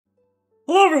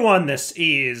Hello everyone, this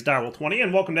is Direwolf20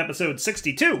 and welcome to episode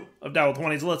 62 of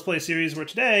Direwolf20's Let's Play series, where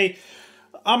today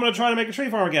I'm going to try to make a tree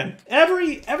farm again.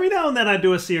 Every now and then I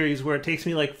do a series where it takes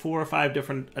me like 4 or 5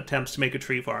 different attempts to make a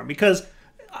tree farm, because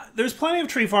there's plenty of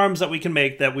tree farms that we can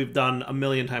make that we've done a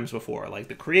million times before. Like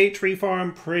the Create tree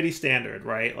farm, pretty standard,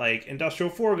 right? Like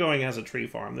Industrial Foregoing has a tree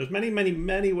farm. There's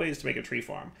many ways to make a tree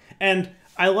farm. And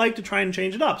I like to try and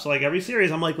change it up. So like every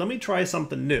series, I'm like, let me try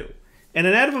something new. And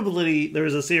inevitably,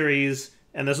 there's a series,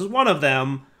 and this is one of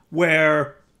them,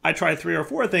 where I try 3 or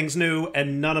 4 things new,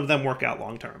 and none of them work out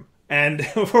long term. And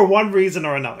for one reason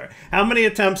or another. How many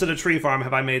attempts at a tree farm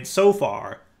have I made so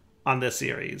far on this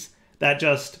series that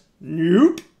just,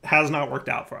 nope, has not worked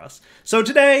out for us? So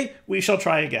today, we shall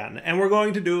try again, and we're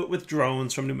going to do it with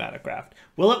drones from Pneumaticraft.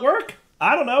 Will it work?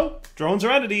 I don't know. Drones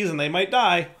are entities, and they might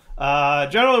die.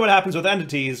 Generally what happens with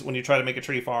entities when you try to make a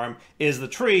tree farm is the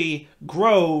tree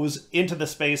grows into the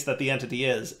space that the entity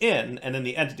is in, and then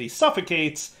the entity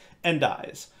suffocates and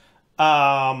dies. Is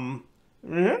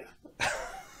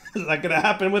that going to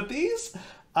happen with these?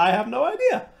 I have no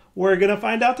idea. We're going to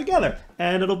find out together,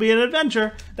 and it'll be an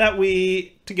adventure that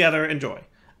we together enjoy.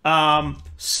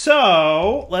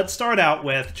 So let's start out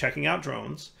with checking out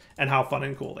drones and how fun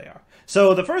and cool they are.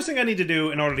 So the first thing I need to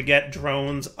do in order to get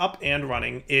drones up and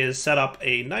running is set up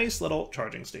a nice little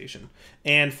charging station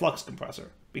and flux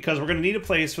compressor, because we're going to need a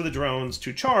place for the drones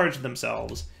to charge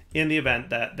themselves in the event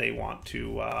that they want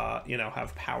to, you know,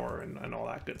 have power and all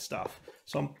that good stuff.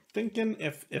 So I'm thinking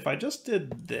if I just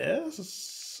did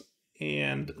this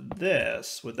and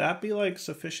this, would that be like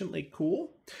sufficiently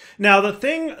cool? Now the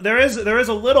thing, there is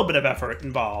a little bit of effort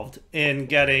involved in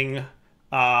getting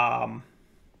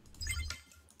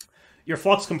your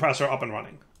flux compressor up and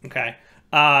running, okay?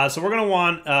 So we're going to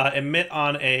want emit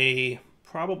on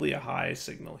probably a high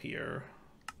signal here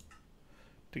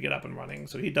to get up and running.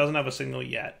 So he doesn't have a signal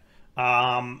yet.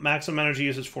 Maximum energy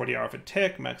usage 40 R per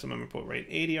tick, maximum input rate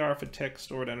 80 R per tick,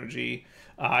 stored energy.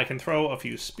 I can throw a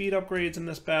few speed upgrades in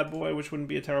this bad boy, which wouldn't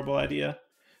be a terrible idea.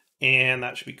 And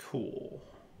that should be cool,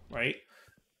 right?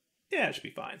 Yeah, it should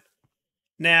be fine.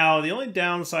 Now, the only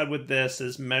downside with this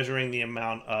is measuring the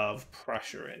amount of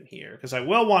pressure in here, because I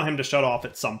will want him to shut off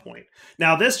at some point.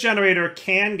 Now, this generator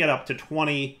can get up to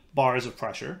 20 bars of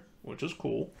pressure, which is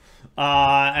cool.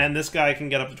 And this guy can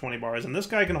get up to 20 bars, and this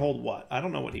guy can hold what? I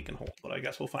don't know what he can hold, but I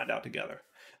guess we'll find out together.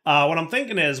 What I'm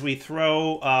thinking is we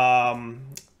throw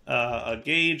a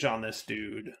gauge on this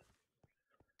dude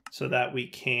so that we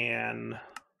can...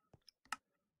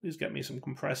 Please get me some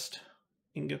compressed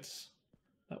ingots.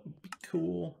 That would be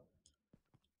cool.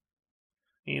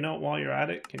 And you know, while you're at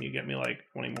it, can you get me like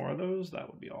 20 more of those? That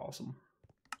would be awesome.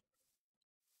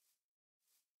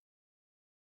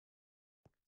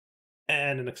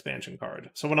 And an expansion card.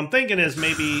 So what I'm thinking is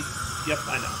maybe... Yep,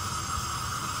 I know.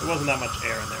 There wasn't that much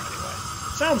air in there anyway.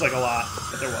 Sounds like a lot,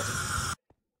 but there wasn't.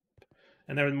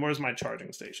 And then where's my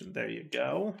charging station? There you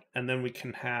go. And then we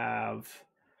can have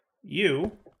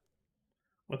you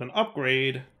with an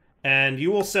upgrade... And you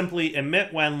will simply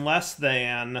emit when less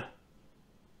than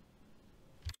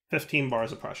 15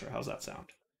 bars of pressure. How's that sound?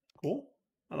 Cool.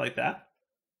 I like that.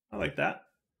 I like that.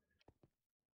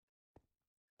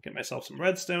 Get myself some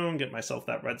redstone. Get myself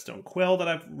that redstone quill that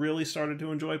I've really started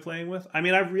to enjoy playing with. I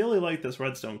mean, I really like this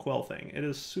redstone quill thing. It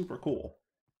is super cool.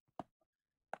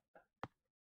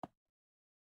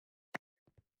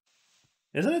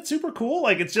 Isn't it super cool?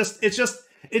 Like, it's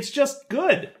just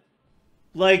good.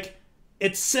 Like...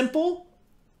 It's simple,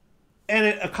 and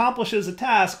it accomplishes a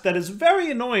task that is very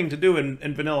annoying to do in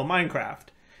vanilla Minecraft,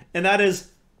 and that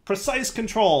is precise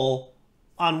control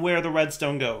on where the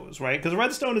redstone goes, right? Because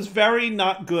redstone is very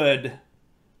not good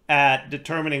at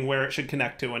determining where it should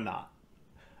connect to and not.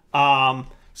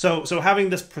 So having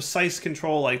this precise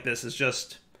control like this is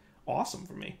just awesome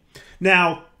for me.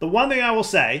 Now, the one thing I will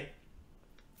say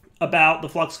about the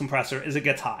flux compressor is it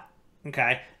gets hot.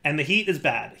 Okay, and the heat is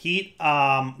bad. Heat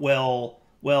will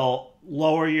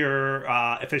lower your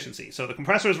efficiency. So the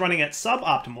compressor is running at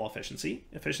suboptimal efficiency.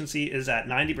 Efficiency is at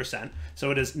 90%,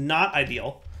 so it is not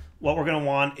ideal. What we're going to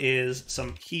want is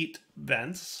some heat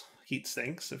vents, heat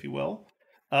sinks, if you will.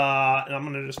 And I'm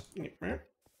going to just...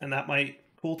 And that might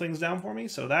cool things down for me.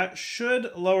 So that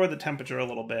should lower the temperature a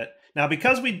little bit. Now,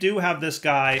 because we do have this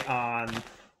guy on...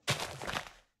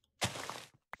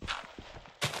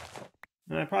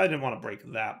 And I probably didn't want to break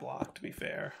that block, to be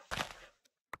fair.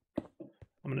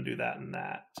 I'm going to do that and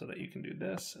that, so that you can do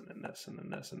this, and then this, and then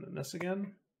this, and then this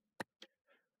again.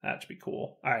 That should be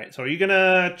cool. All right, so are you going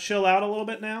to chill out a little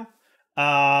bit now?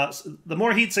 So the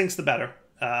more heat sinks, the better,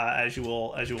 as you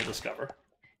will discover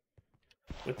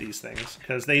with these things,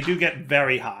 because they do get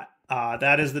very hot.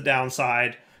 That is the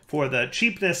downside for the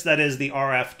cheapness that is the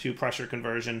RF to pressure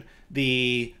conversion,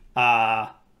 the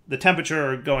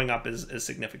temperature going up is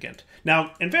significant.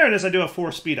 Now, in fairness, I do have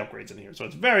 4 speed upgrades in here, so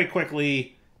it's very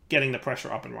quickly getting the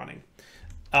pressure up and running.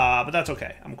 But that's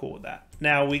okay. I'm cool with that.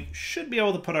 Now, we should be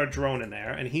able to put our drone in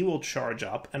there, and he will charge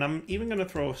up. And I'm even going to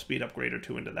throw a speed upgrade or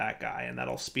 2 into that guy, and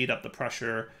that'll speed up the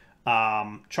pressure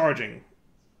charging.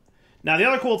 Now, the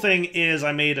other cool thing is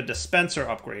I made a dispenser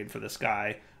upgrade for this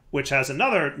guy, which has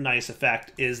another nice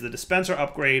effect, is the dispenser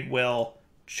upgrade will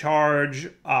charge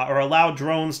or allow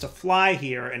drones to fly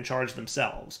here and charge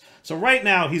themselves. So right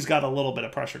now, he's got a little bit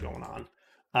of pressure going on.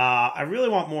 I really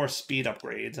want more speed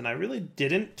upgrades, and I really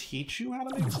didn't teach you how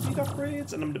to make speed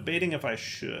upgrades, and I'm debating if I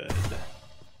should.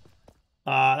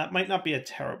 That might not be a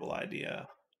terrible idea.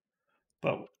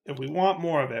 But if we want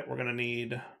more of it, we're going to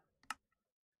need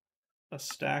a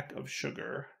stack of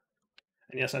sugar.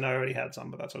 And yes, I know I already had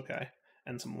some, but that's okay.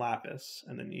 And some lapis,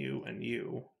 and then you, and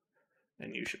you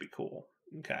should be cool.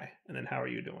 Okay, and then how are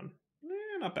you doing?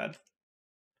 Not bad.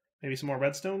 Maybe some more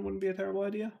redstone wouldn't be a terrible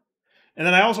idea. And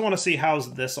then I also want to see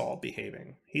how's this all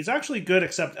behaving. He's actually good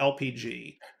except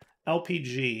LPG.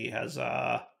 LPG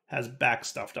has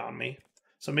backstuffed on me.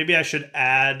 So maybe I should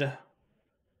add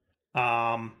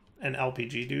an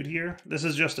LPG dude here. This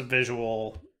is just a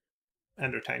visual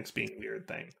ender tanks being weird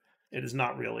thing. It is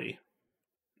not really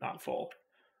not full.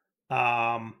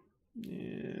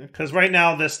 Because right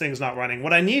now this thing's not running.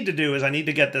 What I need to do is I need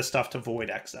to get this stuff to void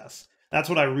excess. That's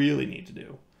what I really need to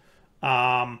do.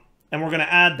 And we're going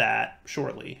to add that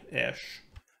shortly-ish.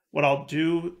 What I'll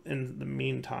do in the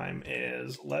meantime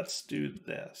is let's do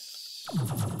this.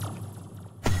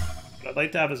 What I'd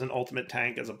like to have is an ultimate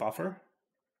tank as a buffer.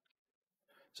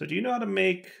 So do you know how to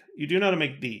make... You do know how to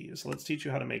make these. Let's teach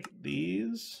you how to make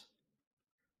these.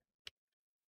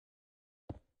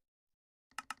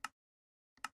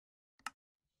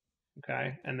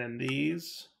 Okay, and then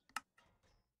these.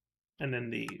 And then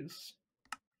these.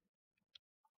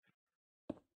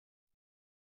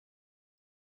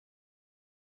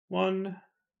 One,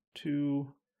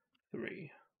 2,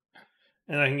 3.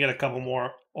 And I can get a couple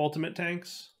more ultimate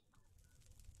tanks.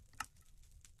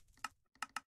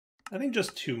 I think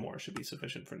just 2 more should be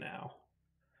sufficient for now.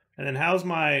 And then how's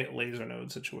my laser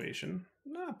node situation?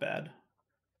 Not bad.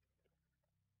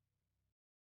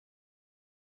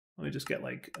 Let me just get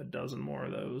like a dozen more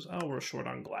of those. Oh, we're short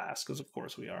on glass, because of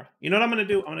course we are. You know what I'm going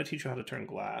to do? I'm going to teach you how to turn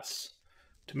glass.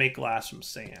 To make glass from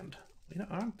sand. You know,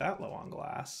 aren't that low on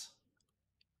glass.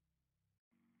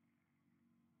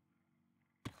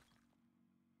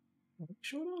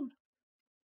 Short on.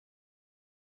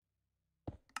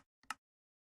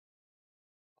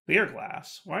 Clear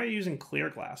glass? Why are you using clear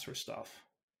glass for stuff?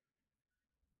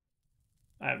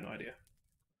 I have no idea.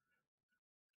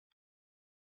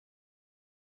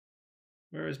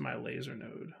 Where is my laser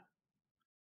node?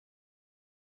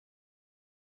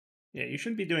 Yeah, you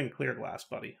shouldn't be doing clear glass,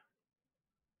 buddy.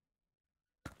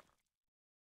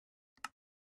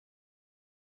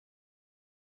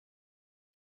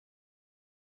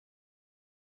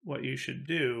 What you should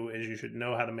do is you should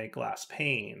know how to make glass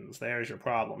panes. There's your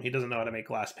problem. He doesn't know how to make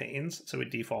glass panes, so he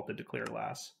defaulted to clear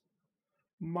glass.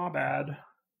 My bad.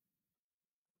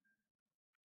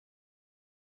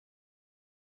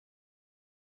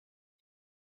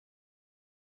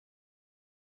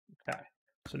 Okay,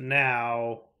 so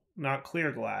now, not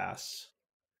clear glass,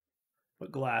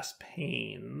 but glass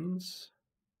panes.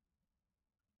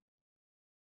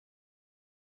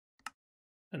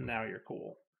 And now you're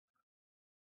cool.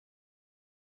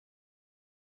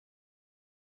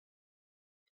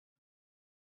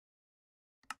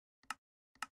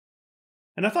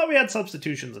 And I thought we had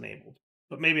substitutions enabled,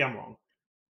 but maybe I'm wrong.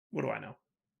 What do I know?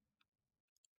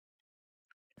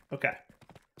 Okay,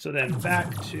 so then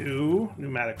back to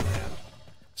pneumatic land.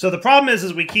 So the problem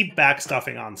is we keep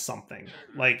backstuffing on something,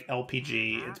 like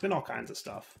LPG. It's been all kinds of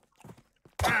stuff.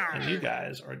 And you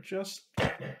guys are just...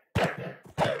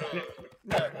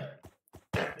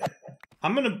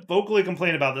 I'm going to vocally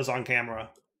complain about this on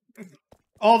camera.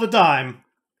 All the time.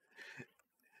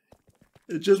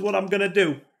 It's just what I'm going to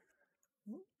do.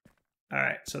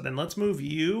 Alright, so then let's move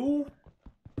you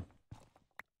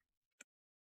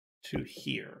to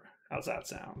here. How's that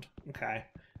sound? Okay.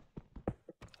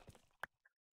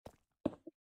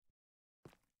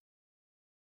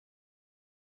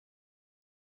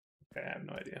 Okay, I have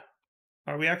no idea.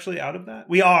 Are we actually out of that?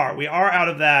 We are. We are out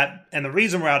of that. And the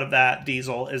reason we're out of that,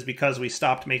 Diesel, is because we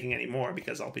stopped making any more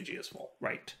because LPG is full.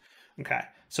 Right. Okay.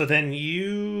 So then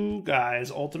you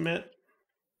guys, ultimate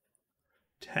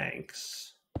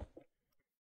tanks,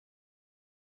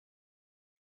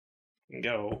 can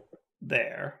go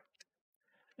there.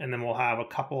 And then we'll have a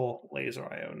couple laser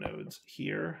IO nodes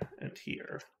here and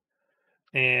here.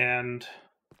 And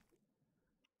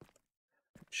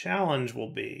the challenge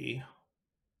will be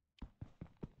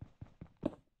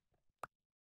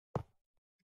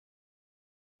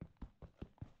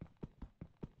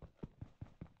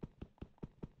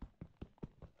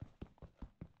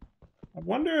I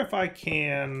wonder if I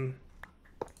can...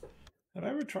 Have I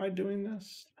ever tried doing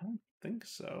this? I don't think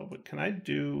so, but can I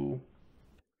do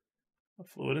a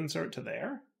fluid insert to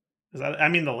there? Is that, I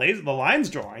mean, the line's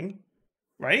drawing,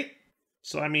 right?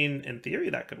 So, I mean, in theory,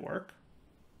 that could work.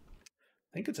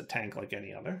 I think it's a tank like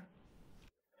any other,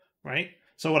 right?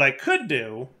 So what I could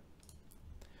do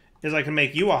is I can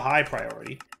make you a high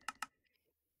priority.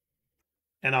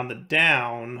 And on the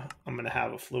down, I'm going to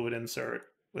have a fluid insert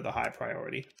with a high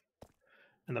priority.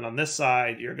 And then on this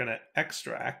side, you're going to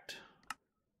extract.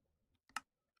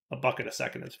 A bucket a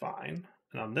second is fine.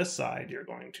 And on this side, you're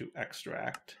going to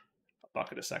extract. A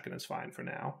bucket a second is fine for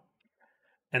now.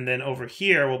 And then over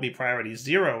here will be priority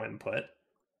 0 input,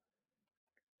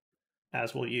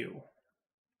 as will you.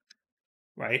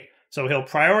 Right? So he'll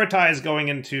prioritize going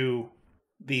into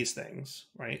these things,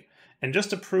 right? And just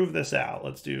to prove this out,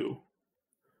 let's do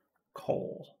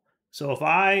coal. So if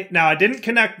I didn't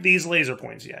connect these laser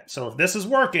points yet. So if this is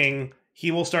working,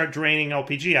 he will start draining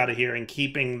LPG out of here and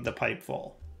keeping the pipe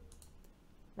full.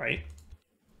 Right?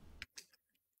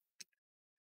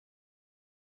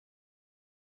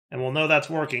 And we'll know that's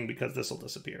working because this will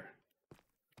disappear.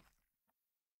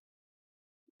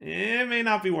 It may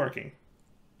not be working.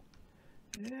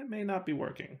 It may not be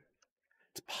working.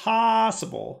 It's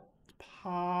possible. It's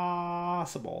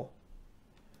possible.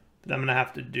 But I'm going to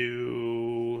have to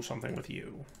do something with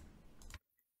you.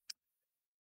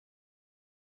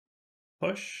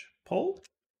 Push, pull.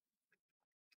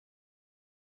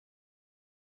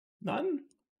 None?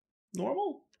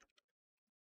 Normal?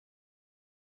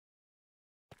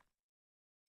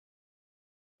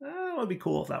 That would be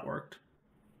cool if that worked.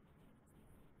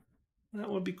 That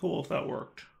would be cool if that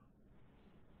worked.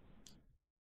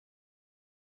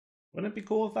 Wouldn't it be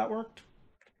cool if that worked?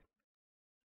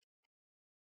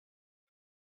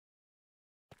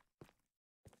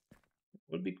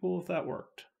 Would be cool if that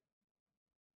worked.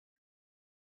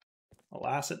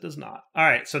 Alas, it does not. All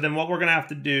right, so then what we're going to have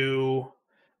to do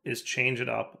is change it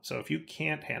up. So if you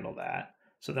can't handle that,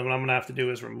 so then what I'm going to have to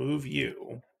do is remove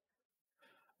you.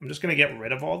 I'm just going to get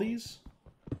rid of all these.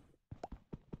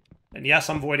 And yes,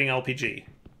 I'm voiding LPG.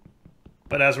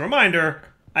 But as a reminder,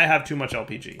 I have too much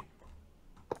LPG.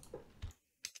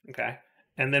 Okay.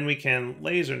 And then we can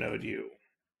laser node you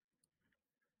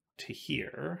to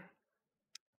here.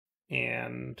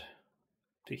 And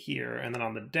to here. And then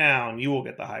on the down, you will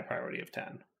get the high priority of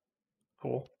 10.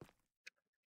 Cool.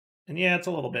 And yeah, it's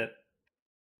a little bit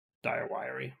dire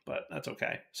wiry, but that's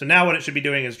okay. So now what it should be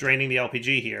doing is draining the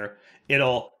LPG here.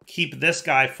 It'll keep this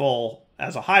guy full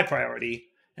as a high priority,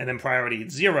 and then priority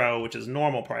 0, which is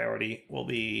normal priority, will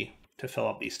be to fill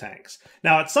up these tanks.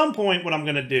 Now, at some point, what I'm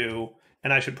going to do,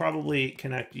 and I should probably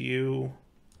connect you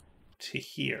to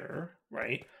here,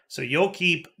 right? So you'll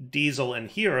keep diesel in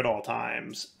here at all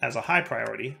times as a high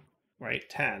priority, right?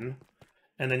 10.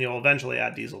 And then you'll eventually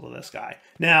add diesel to this guy.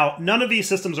 Now, none of these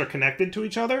systems are connected to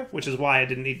each other, which is why I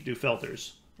didn't need to do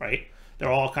filters, right? They're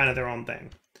all kind of their own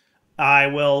thing. I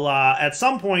will, at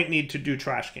some point, need to do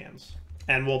trash cans.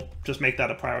 And we'll just make that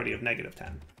a priority of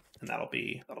 -10. And that'll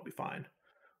be fine.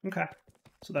 Okay.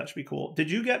 So that should be cool.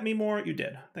 Did you get me more? You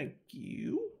did. Thank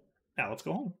you. Now let's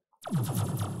go home.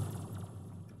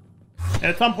 And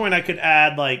at some point I could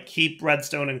add, like, keep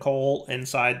redstone and coal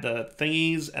inside the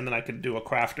thingies, and then I could do a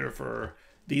crafter for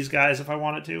these guys if I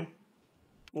wanted to.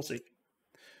 We'll see.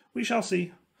 We shall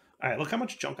see. All right, look how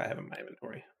much junk I have in my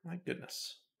inventory. My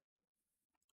goodness.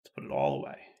 Let's put it all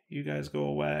away. You guys go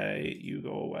away. You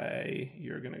go away.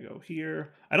 You're going to go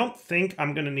here. I don't think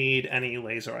I'm going to need any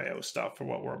laser IO stuff for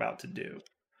what we're about to do.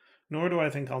 Nor do I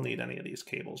think I'll need any of these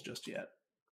cables just yet.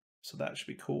 So that should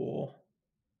be cool.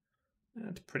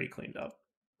 It's pretty cleaned up.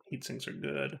 Heat sinks are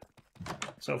good.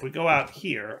 So if we go out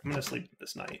here, I'm going to sleep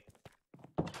this night.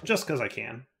 Just because I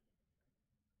can.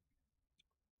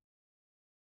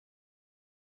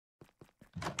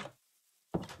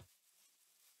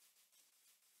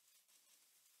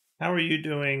 How are you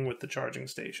doing with the charging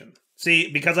station?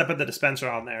 See, because I put the dispenser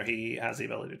on there, he has the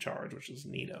ability to charge, which is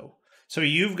neato. So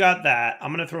you've got that.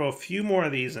 I'm going to throw a few more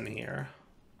of these in here.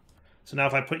 So now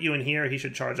if I put you in here, he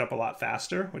should charge up a lot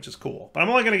faster, which is cool. But I'm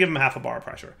only going to give him half a bar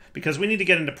pressure because we need to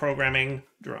get into programming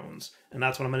drones. And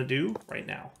that's what I'm going to do right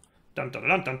now. Dun, dun,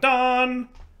 dun, dun, dun.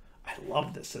 I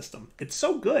love this system. It's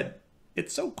so good.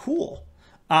 It's so cool.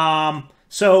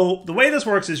 So the way this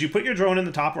works is you put your drone in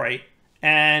the top right,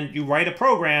 and you write a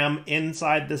program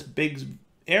inside this big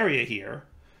area here.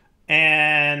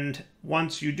 And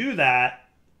once you do that,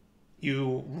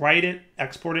 you write it,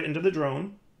 export it into the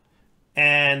drone,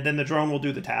 and then the drone will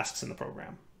do the tasks in the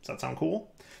program. Does that sound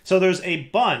cool? So there's a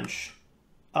bunch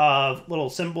of little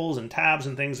symbols and tabs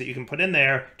and things that you can put in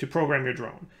there to program your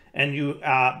drone. And you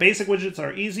basic widgets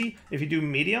are easy. If you do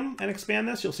medium and expand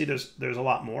this, you'll see there's a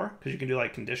lot more, because you can do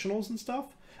like conditionals and stuff.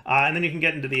 And then you can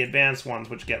get into the advanced ones,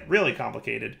 which get really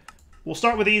complicated. We'll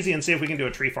start with easy and see if we can do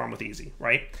a tree farm with easy,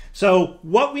 right? So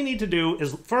what we need to do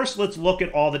is first, let's look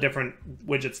at all the different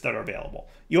widgets that are available.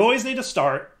 You always need to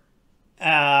start,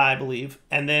 I believe,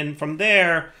 and then from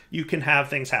there, you can have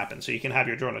things happen. So you can have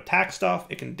your drone attack stuff,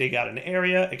 it can dig out an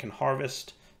area, it can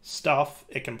harvest stuff,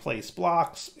 it can place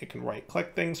blocks, it can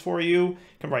right-click things for you,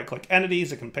 it can right-click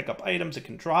entities, it can pick up items, it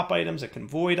can drop items, it can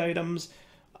void items,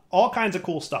 all kinds of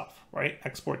cool stuff, right?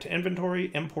 Export to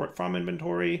inventory, import from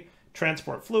inventory,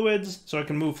 transport fluids, so it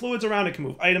can move fluids around, it can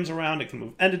move items around, it can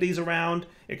move entities around,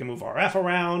 it can move RF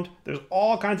around. There's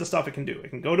all kinds of stuff it can do. It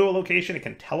can go to a location, it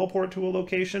can teleport to a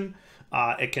location,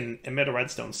 it can emit a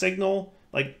redstone signal.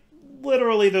 Like,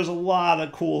 literally, there's a lot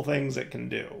of cool things it can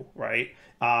do, right?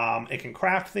 It can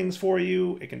craft things for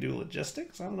you. It can do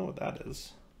logistics. I don't know what that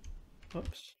is.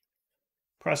 Oops.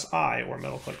 Press I or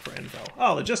middle click for info.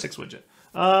 Oh, logistics widget.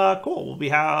 Cool.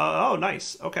 Oh,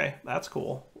 nice. Okay, that's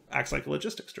cool. Acts like a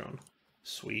logistics drone.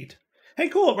 Sweet. Hey,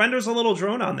 cool. It renders a little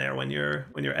drone on there when you're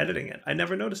editing it. I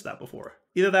never noticed that before.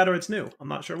 Either that or it's new. I'm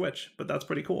not sure which, but that's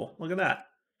pretty cool. Look at that.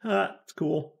 It's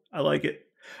cool. I like it.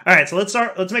 All right, so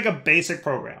let's make a basic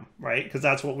program, right? Because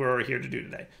that's what we're here to do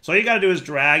today. So all you got to do is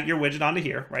drag your widget onto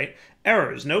here, right?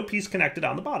 Errors, no piece connected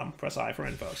on the bottom. Press I for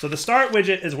info. So the start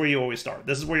widget is where you always start.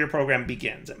 This is where your program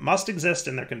begins. It must exist,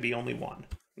 and there can be only one,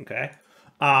 okay?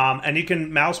 And you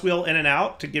can mouse wheel in and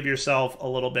out to give yourself a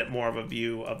little bit more of a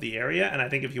view of the area. And I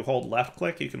think if you hold left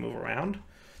click, you can move around.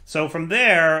 So from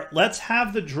there, let's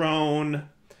have the drone...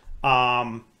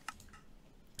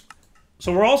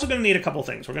 So we're also going to need a couple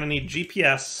things. We're going to need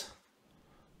GPS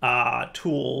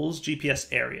tools, GPS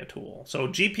area tool. So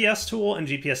GPS tool and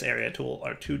GPS area tool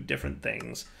are two different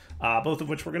things, both of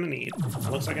which we're going to need.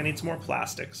 It looks like I need some more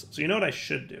plastics. So you know what I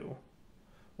should do?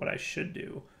 What I should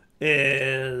do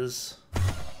is...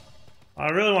 I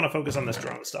really want to focus on this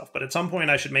drone stuff, but at some point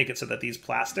I should make it so that these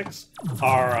plastics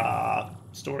are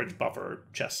storage buffer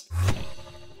chests.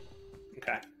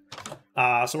 Okay.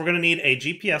 So we're going to need a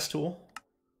GPS tool.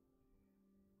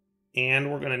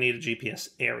 And we're going to need a GPS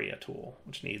area tool,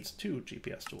 which needs 2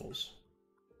 GPS tools.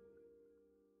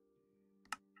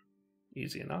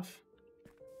 Easy enough.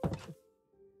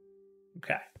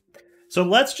 Okay. So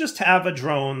let's just have a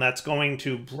drone that's going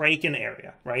to break an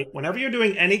area, right? Whenever you're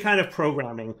doing any kind of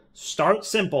programming, start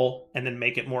simple and then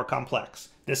make it more complex.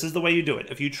 This is the way you do it.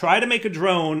 If you try to make a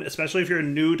drone, especially if you're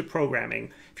new to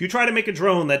programming, if you try to make a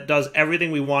drone that does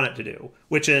everything we want it to do,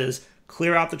 which is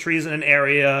clear out the trees in an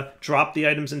area, drop the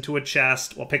items into a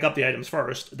chest, well, pick up the items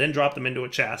first, then drop them into a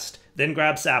chest, then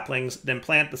grab saplings, then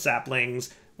plant the saplings,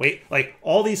 wait, like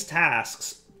all these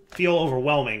tasks feel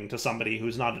overwhelming to somebody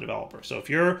who's not a developer. So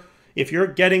if you're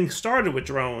getting started with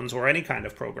drones or any kind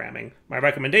of programming, my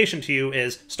recommendation to you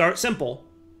is start simple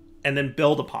and then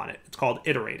build upon it. It's called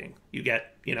iterating. You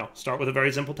get, start with a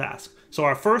very simple task. So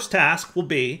our first task will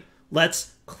be,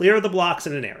 let's clear the blocks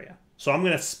in an area. So I'm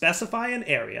going to specify an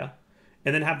area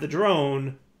and then have the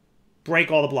drone break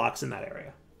all the blocks in that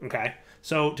area, okay?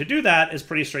 So to do that is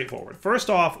pretty straightforward. First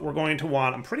off, we're going to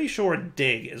want, I'm pretty sure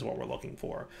dig is what we're looking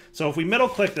for. So if we middle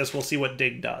click this, we'll see what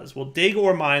dig does. We'll dig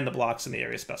or mine the blocks in the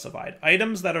area specified.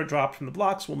 Items that are dropped from the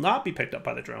blocks will not be picked up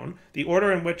by the drone. The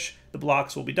order in which the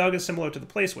blocks will be dug is similar to the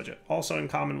place widget. Also in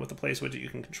common with the place widget, you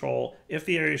can control if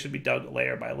the area should be dug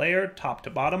layer by layer, top to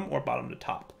bottom, or bottom to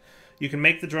top. You can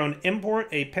make the drone import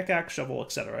a pickaxe, shovel,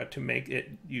 etc. to make it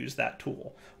use that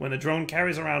tool. When the drone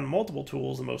carries around multiple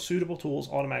tools, the most suitable tool is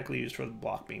automatically used for the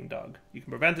block being dug. You can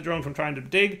prevent the drone from trying to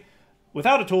dig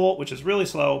without a tool, which is really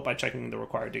slow, by checking the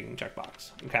required digging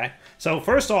checkbox. Okay? So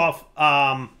first off,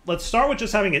 let's start with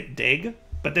just having it dig,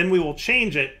 but then we will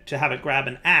change it to have it grab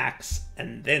an axe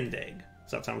and then dig.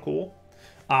 Does that sound cool?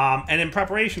 And in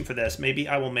preparation for this, maybe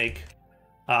I will make...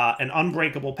 an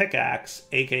unbreakable pickaxe,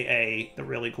 aka the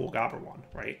really cool gobber one,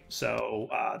 right? So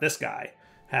this guy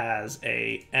has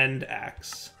a end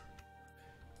axe.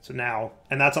 So now,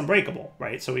 and that's unbreakable,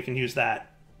 right? So we can use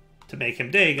that to make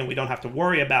him dig, and we don't have to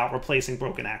worry about replacing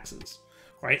broken axes,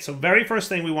 right? So very first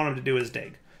thing we want him to do is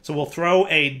dig. So we'll throw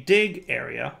a dig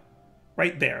area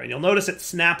right there, and you'll notice it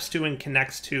snaps to and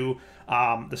connects to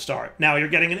the start. Now you're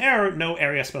getting an error, no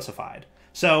area specified.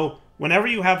 So whenever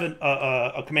you have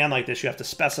a command like this, you have to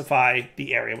specify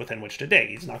the area within which to dig.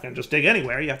 He's not going to just dig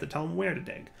anywhere. You have to tell him where to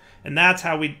dig. And that's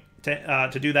how we,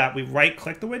 to do that, we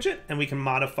right-click the widget, and we can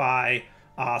modify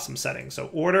some settings.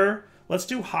 So order, let's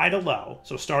do high to low.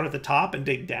 So start at the top and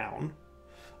dig down.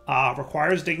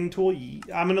 Requires digging tool.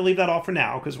 I'm going to leave that off for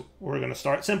now because we're going to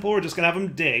start simple. We're just going to have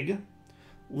him dig.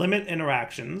 Limit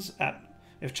interactions.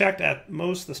 If checked at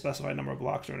most, the specified number of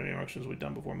blocks or interactions will be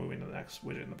done before moving to the next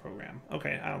widget in the program.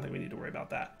 Okay, I don't think we need to worry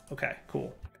about that. Okay,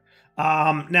 cool.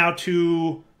 Now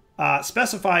to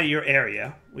specify your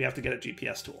area, we have to get a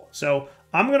GPS tool. So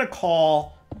I'm going to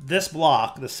call this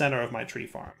block the center of my tree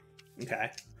farm. Okay,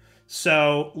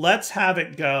 so let's have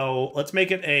it go. Let's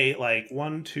make it a like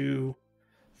 1, 2,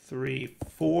 3,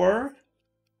 4,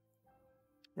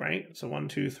 right? So 1,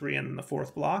 2, 3, and then the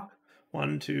fourth block.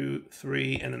 1, 2,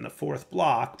 3, and then the fourth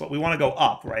block. But we want to go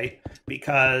up, right?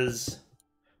 Because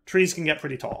trees can get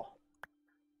pretty tall.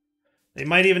 They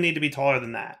might even need to be taller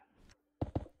than that.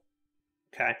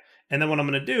 Okay. And then what I'm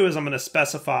going to do is I'm going to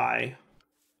specify.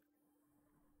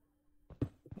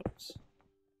 Oops.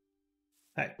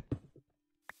 Hey.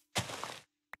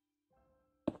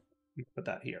 Put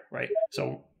that here, right?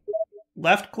 So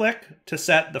left click to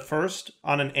set the first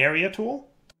on an area tool,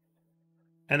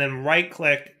 and then right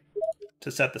click to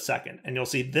set the second. And you'll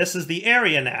see this is the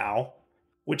area now,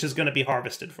 which is going to be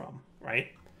harvested from, right?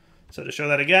 So to show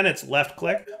that again, it's left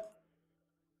click,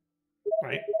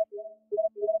 right,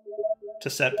 to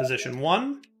set position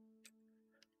 1,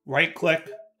 right click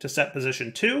to set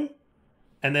position 2,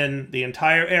 and then the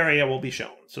entire area will be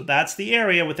shown. So that's the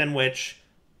area within which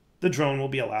the drone will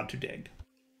be allowed to dig.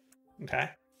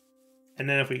 Okay? And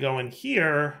then if we go in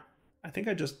here, I think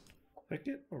I just click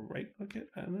it or right click it.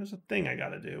 And there's a thing I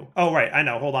gotta do. Oh, right, I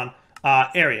know, hold on.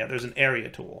 Area, there's an area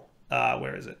tool.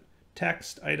 Where is it?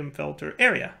 Text, item filter,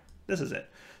 area. This is it.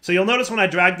 So you'll notice when I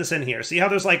drag this in here, see how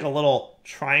there's like a little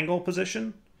triangle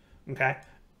position? Okay?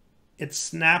 It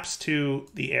snaps to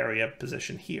the area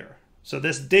position here. So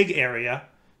this dig area,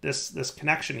 this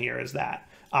connection here is that.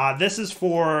 This is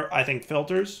for, I think,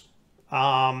 filters,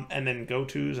 and then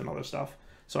go-tos and other stuff.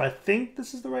 So I think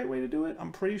this is the right way to do it.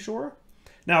 I'm pretty sure.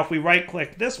 Now, if we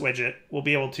right-click this widget, we'll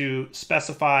be able to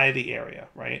specify the area,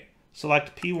 right?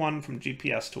 Select P1 from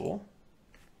GPS tool.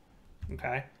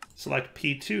 Okay. Select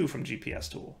P2 from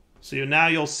GPS tool. So now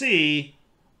you'll see,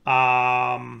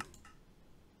 oh,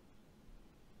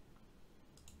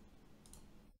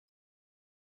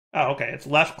 okay. It's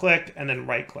left-click and then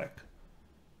right-click.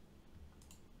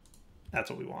 That's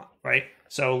what we want, right?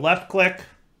 So left-click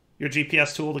your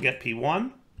GPS tool to get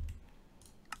P1,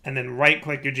 and then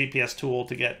right-click your GPS tool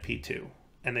to get P2.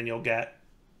 And then you'll get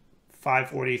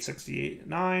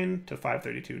 540.69 to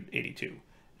 532.82.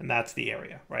 And that's the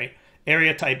area, right?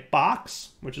 Area type box,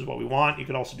 which is what we want. You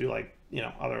could also do like, you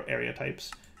know, other area types.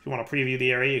 If you want to preview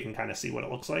the area, you can kind of see what it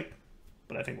looks like.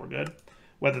 But I think we're good.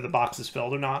 Whether the box is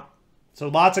filled or not. So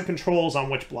lots of controls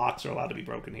on which blocks are allowed to be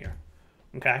broken here.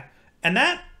 Okay? And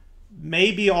that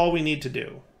may be all we need to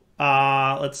do.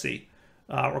 Let's see.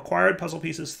 Required puzzle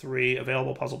pieces 3,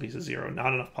 available puzzle pieces 0,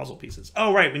 not enough puzzle pieces.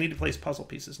 Oh, right, we need to place puzzle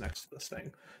pieces next to this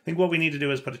thing. I think what we need to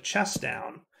do is put a chest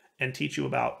down and teach you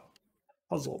about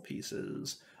puzzle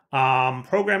pieces.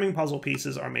 Programming puzzle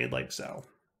pieces are made like so.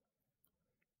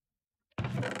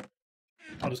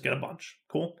 I'll just get a bunch.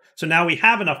 Cool. So now we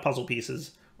have enough puzzle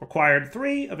pieces. Required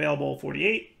 3, available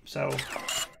 48. So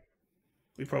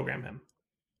we program him.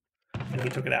 And he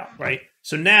took it out, right?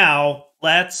 So now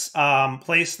let's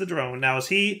place the drone. Now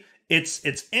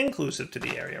it's inclusive to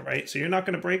the area, right? So you're not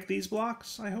going to break these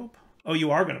blocks, I hope. Oh,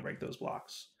 you are going to break those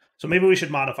blocks. So maybe we should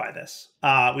modify this.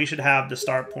 We should have the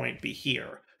start point be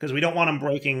here because we don't want him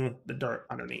breaking the dirt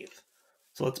underneath.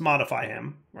 So let's modify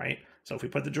him, right? So if we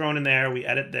put the drone in there, we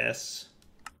edit this.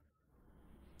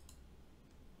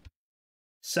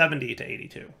 70 to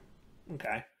 82.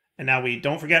 Okay. And now we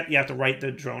don't forget you have to write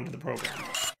the drone to the program.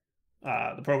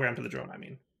 The program to the drone, I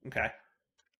mean. Okay.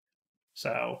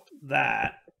 So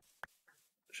that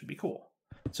should be cool.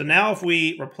 So now if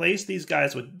we replace these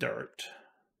guys with dirt,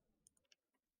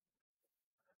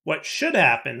 what should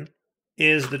happen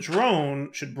is the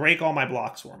drone should break all my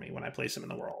blocks for me when I place them in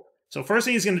the world. So first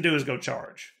thing he's going to do is go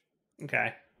charge.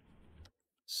 Okay.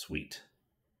 Sweet.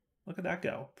 Look at that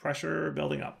go. Pressure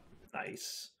building up.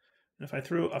 Nice. And if I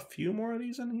threw a few more of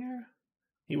these in here,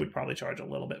 he would probably charge a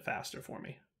little bit faster for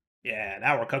me. Yeah,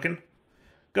 now we're cooking.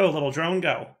 Go, little drone,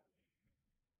 go.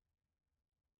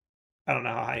 I don't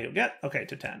know how high he'll get. Okay,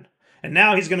 to 10. And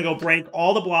now he's going to go break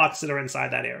all the blocks that are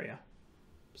inside that area.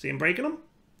 See him breaking them?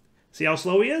 See how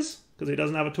slow he is? Because he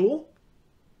doesn't have a tool?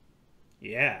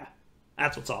 Yeah,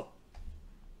 that's what's up.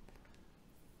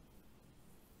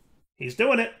 He's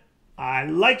doing it. I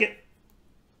like it.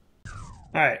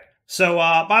 All right. So,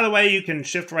 by the way, you can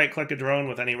shift right click a drone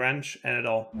with any wrench and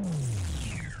it'll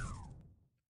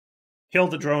kill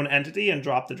the drone entity and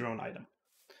drop the drone item.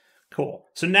 Cool.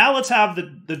 So now let's have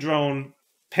the drone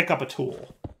pick up a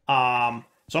tool. So I'm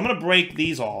going to break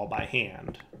these all by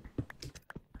hand.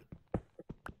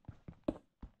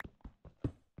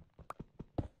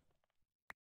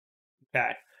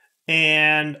 Okay.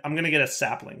 And I'm going to get a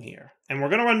sapling here. And we're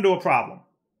going to run into a problem.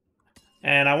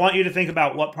 And I want you to think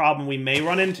about what problem we may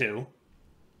run into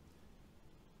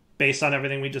based on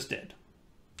everything we just did.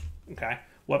 Okay.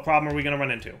 What problem are we going to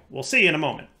run into? We'll see in a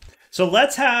moment. So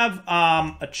let's have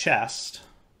a chest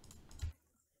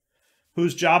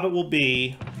whose job it will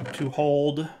be to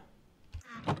hold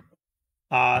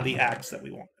the axe that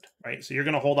we wanted, right? So you're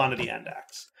going to hold on to the end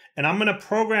axe. And I'm going to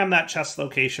program that chest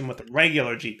location with a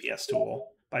regular GPS tool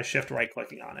by shift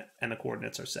right-clicking on it, and the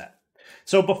coordinates are set.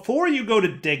 So before you go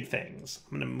to dig things,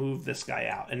 I'm going to move this guy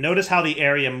out. And notice how the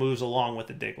area moves along with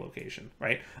the dig location,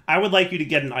 right? I would like you to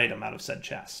get an item out of said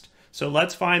chest. So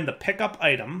let's find the pickup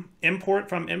item, import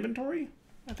from inventory,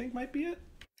 I think might be it.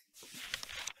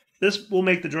 This will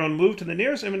make the drone move to the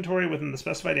nearest inventory within the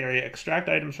specified area, extract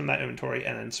items from that inventory,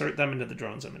 and insert them into the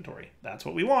drone's inventory. That's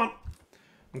what we want.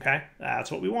 Okay,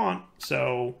 that's what we want.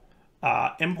 So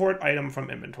import item from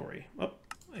inventory. Oh,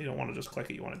 you don't want to just click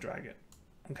it, you want to drag it.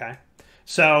 Okay,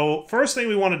 so first thing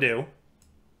we want to do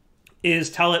is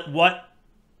tell it what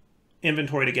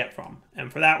inventory to get from. And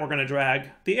for that, we're going to drag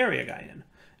the area guy in.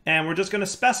 And we're just going to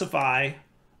specify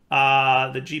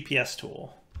the GPS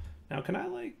tool. Now, can I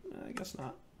I guess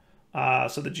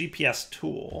not. So the GPS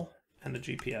tool and the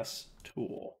GPS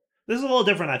tool. This is a little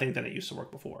different, I think, than it used to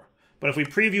work before. But if we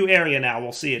preview area now,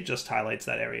 we'll see it just highlights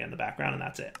that area in the background, and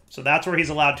that's it. So that's where he's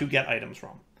allowed to get items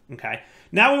from. Okay.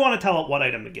 Now we want to tell it what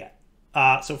item to get.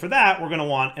 So for that, we're going to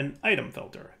want an item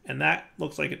filter. And that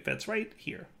looks like it fits right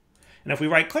here. And if we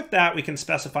right-click that, we can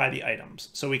specify the items.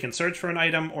 So we can search for an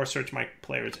item or search my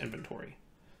player's inventory.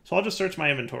 So I'll just search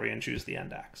my inventory and choose the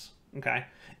end axe. Okay.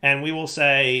 And we will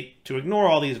say to ignore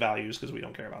all these values because we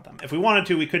don't care about them. If we wanted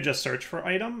to, we could just search for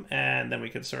item, and then we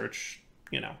could search,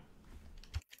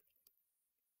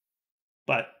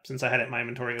 But since I had it in my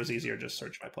inventory, it was easier to just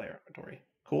search my player inventory.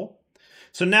 Cool.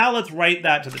 So now let's write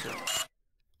that to the drone.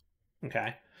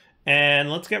 Okay.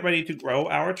 And let's get ready to grow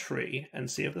our tree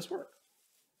and see if this works.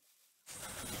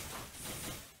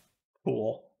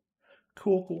 Cool.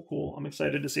 Cool. I'm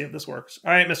excited to see if this works.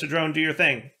 All right, Mr. Drone, do your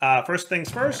thing. First things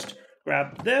first,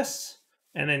 grab this,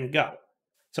 and then go.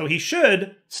 So he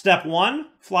should, step 1,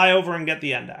 fly over and get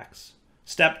the end axe.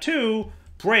 Step 2,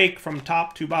 break from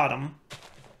top to bottom.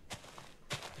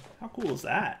 How cool is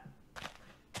that?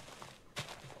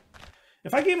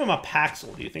 If I gave him a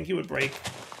Paxel, do you think he would break?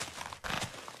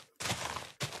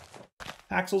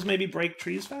 Paxels maybe break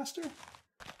trees faster?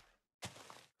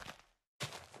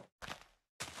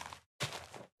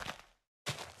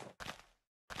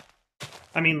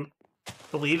 I mean,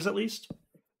 the leaves at least.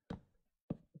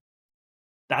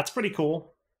 That's pretty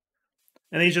cool.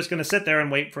 And he's just going to sit there and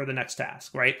wait for the next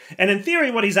task, right? And in theory,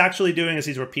 what he's actually doing is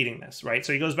he's repeating this, right?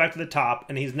 So he goes back to the top,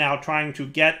 and he's now trying to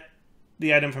get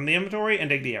the item from the inventory and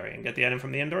dig the area, and get the item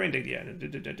from the inventory and dig the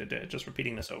area, just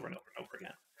repeating this over and over and over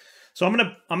again. So I'm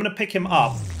gonna pick him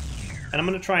up, and I'm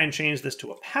gonna try and change this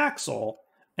to a Paxel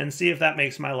and see if that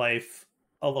makes my life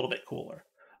a little bit cooler.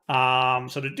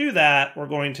 So to do that, we're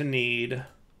going to need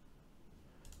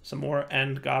some more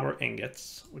end gobber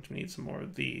ingots, which need some more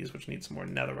of these, which need some more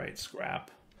netherite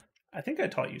scrap. I think I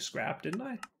taught you scrap, didn't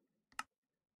I?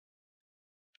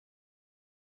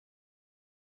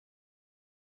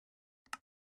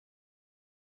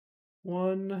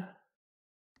 One,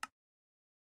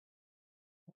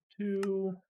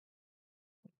 two.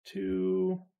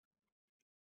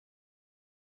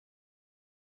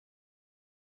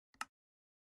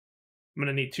 I'm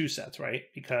going to need 2 sets, right?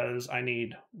 Because I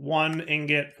need 1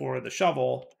 ingot for the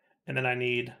shovel, and then I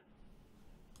need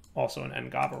also an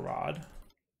end gobber rod.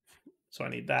 So I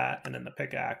need that, and then the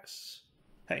pickaxe.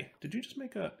 Hey, did you just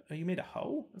make you made a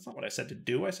hoe? That's not what I said to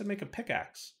do. I said make a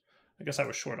pickaxe. I guess I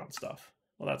was short on stuff.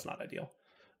 Well, that's not ideal.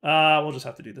 We'll just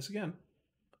have to do this again.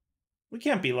 We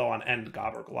can't be low on end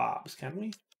gobber globs, can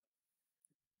we?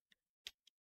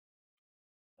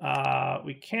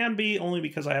 We can be, only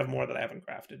because I have more that I haven't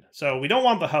crafted. So we don't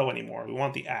want the hoe anymore. We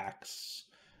want the axe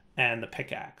and the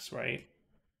pickaxe, right?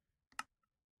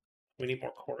 We need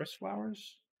more chorus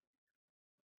flowers.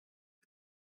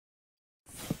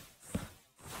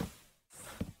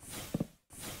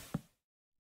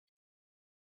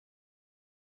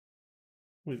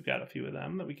 We've got a few of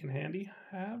them that we can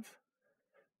have.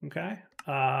 Okay,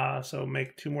 so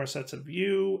make 2 more sets of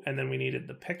you, and then we needed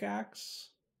the pickaxe.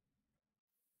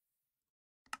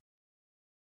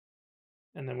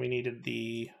 And then we needed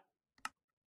the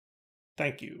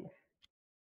thank you.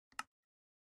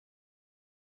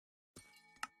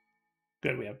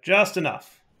 Good, we have just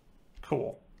enough.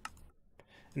 Cool.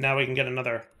 And now we can get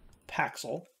another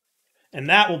Paxel. And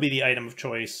that will be the item of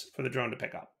choice for the drone to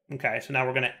pick up. Okay, so now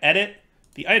we're going to edit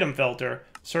the item filter,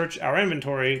 search our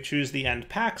inventory, choose the end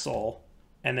Paxel,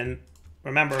 and then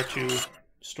remember to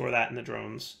store that in the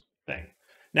drone's thing.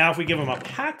 Now if we give him a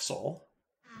Paxel,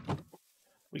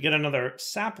 we get another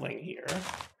sapling here.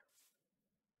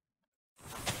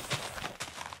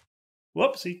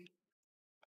 Whoopsie.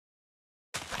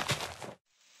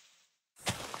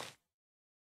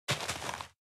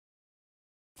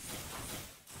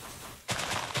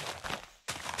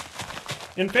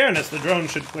 In fairness, the drone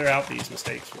should clear out these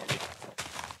mistakes for me.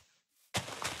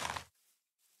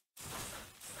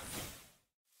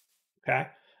 Okay,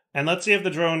 and let's see if the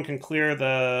drone can clear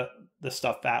the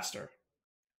stuff faster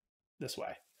this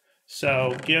way.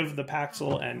 So give the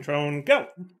Paxel and drone go.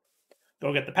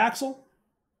 Go get the Paxel.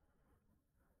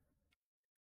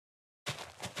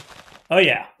 Oh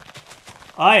yeah.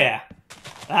 Oh yeah.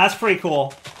 That's pretty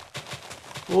cool.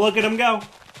 Look at him go.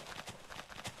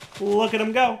 Look at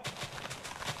him go.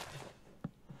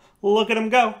 Look at him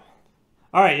go.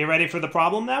 All right, you ready for the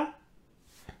problem now?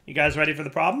 You guys ready for the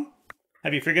problem?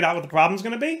 Have you figured out what the problem's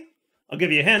going to be? I'll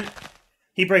give you a hint.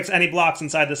 He breaks any blocks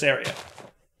inside this area,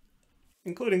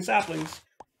 including saplings.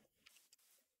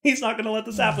 He's not going to let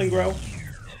the sapling grow.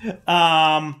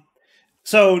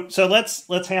 So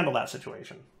let's handle that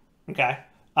situation. Okay.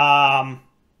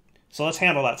 So let's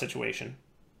handle that situation.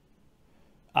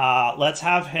 Let's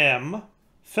have him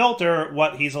filter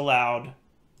what he's allowed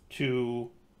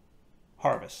to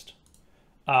harvest.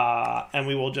 And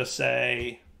we will just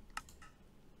say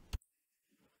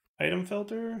item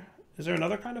filter. Is there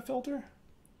another kind of filter?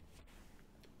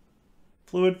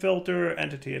 Fluid filter,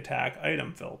 entity attack,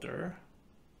 item filter.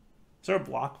 Is there a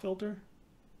block filter?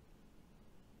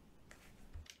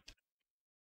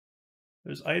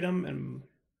 There's item and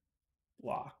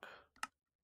block.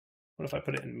 What if I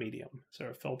put it in medium? Is there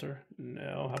a filter?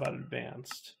 No. How about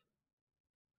advanced?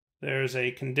 There's a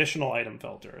conditional item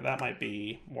filter. That might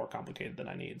be more complicated than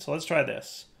I need. So let's try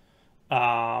this.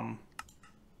 Can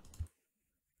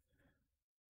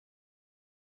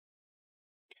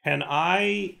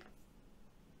I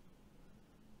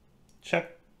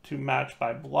check to match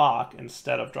by block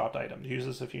instead of dropped items? Use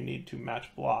this if you need to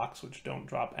match blocks which don't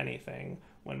drop anything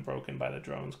when broken by the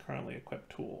drone's currently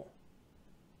equipped tool.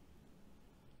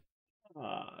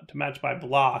 To match by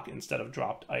block instead of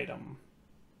dropped item.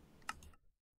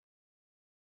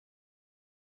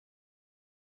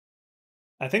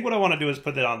 I think what I want to do is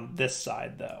put it on this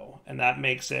side, though. And that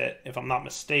makes it, if I'm not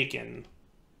mistaken...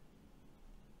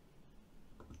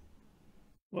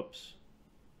 Whoops.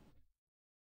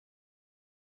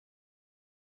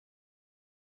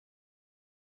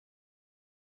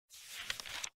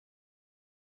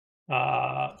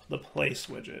 The place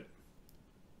widget.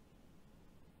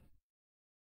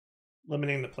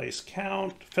 Limiting the place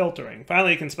count. Filtering.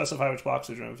 Finally, you can specify which blocks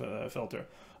are driven for the filter.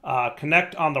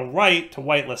 Connect on the right to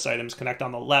whitelist items. Connect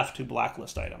on the left to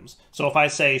blacklist items. So if I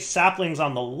say saplings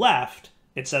on the left,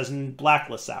 it says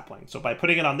blacklist sapling. So by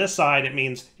putting it on this side, it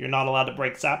means you're not allowed to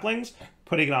break saplings.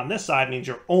 Putting it on this side means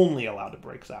you're only allowed to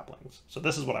break saplings. So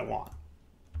this is what I want,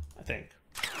 I think.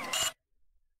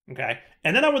 Okay.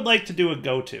 And then I would like to do a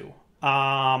go-to.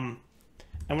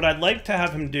 And what I'd like to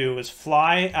have him do is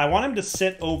fly. I want him to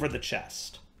sit over the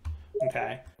chest.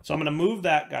 Okay. So I'm going to move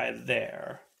that guy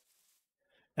there.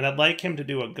 And I'd like him to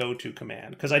do a go-to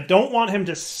command. Because I don't want him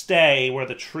to stay where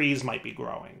the trees might be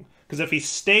growing. Because if he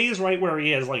stays right where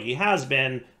he is, like he has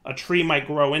been, a tree might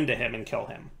grow into him and kill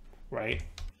him. Right?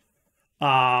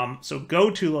 So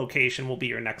go-to location will be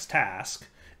your next task.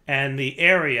 And the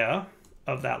area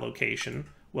of that location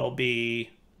will be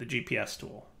the GPS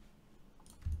tool.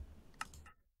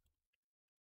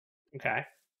 Okay,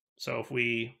 so if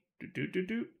we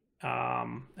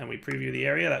and we preview the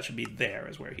area, that should be there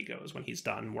is where he goes when he's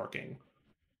done working.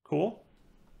 Cool.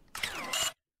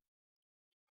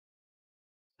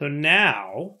 So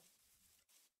now,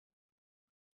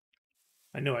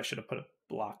 I knew I should have put a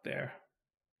block there.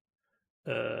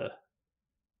 Do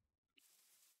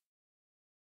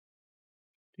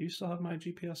you still have my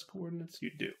GPS coordinates?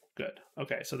 You do. Good.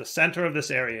 Okay, so the center of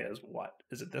this area is what?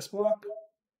 Is it this block?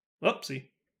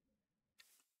 Oopsie.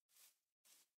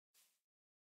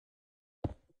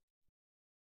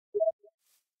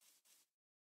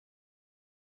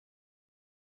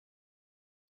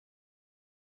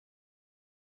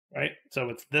 right? So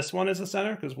it's this one is the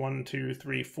center because 1, 2,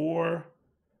 3, 4.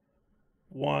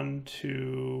 1,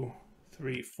 2,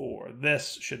 3, 4.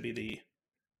 This should be the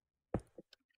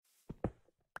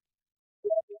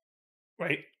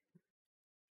right.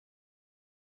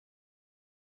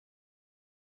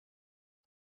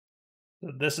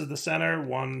 So this is the center.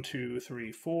 1, 2,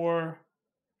 3, 4.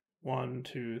 1,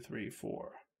 2, 3,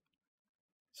 4.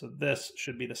 So this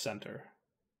should be the center.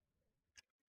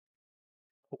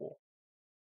 Cool.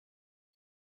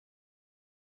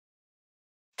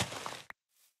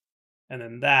 And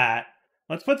then that,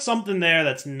 let's put something there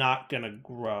that's not going to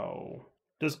grow.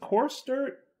 Does coarse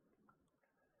dirt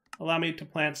allow me to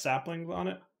plant saplings on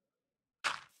it?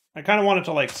 I kind of want it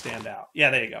to like stand out. Yeah,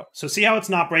 there you go. So see how it's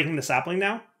not breaking the sapling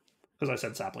now? Because I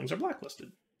said saplings are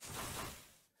blacklisted.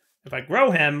 If I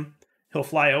grow him, he'll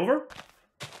fly over.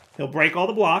 He'll break all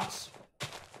the blocks.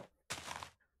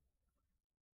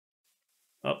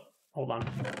 Oh, hold on.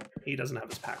 He doesn't have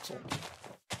his Paxel.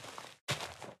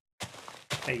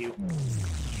 Hey, you.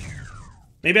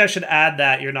 Maybe I should add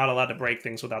that you're not allowed to break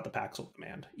things without the Paxel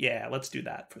command. Yeah, let's do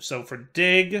that. So for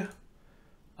dig,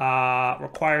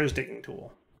 requires digging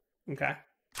tool. Okay.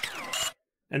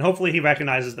 And hopefully he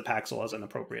recognizes the Paxel as an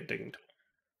appropriate digging tool.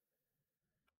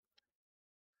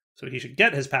 So he should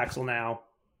get his Paxel now,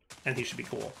 and he should be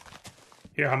cool.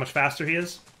 Hear how much faster he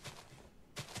is?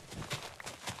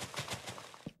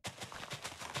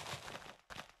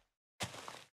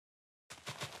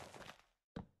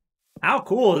 How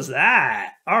cool is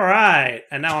that? All right,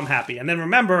 and now I'm happy. And then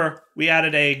remember, we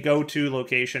added a go-to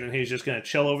location, and he's just going to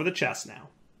chill over the chest now.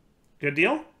 Good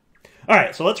deal? All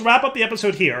right, so let's wrap up the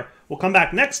episode here. We'll come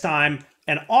back next time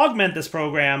and augment this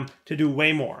program to do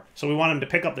way more. So we want him to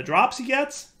pick up the drops he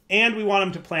gets, and we want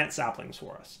him to plant saplings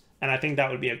for us. And I think that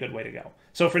would be a good way to go.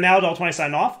 So for now, Adult20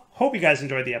 signing off. Hope you guys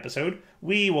enjoyed the episode.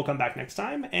 We will come back next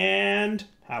time and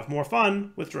have more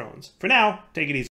fun with drones. For now, take it easy.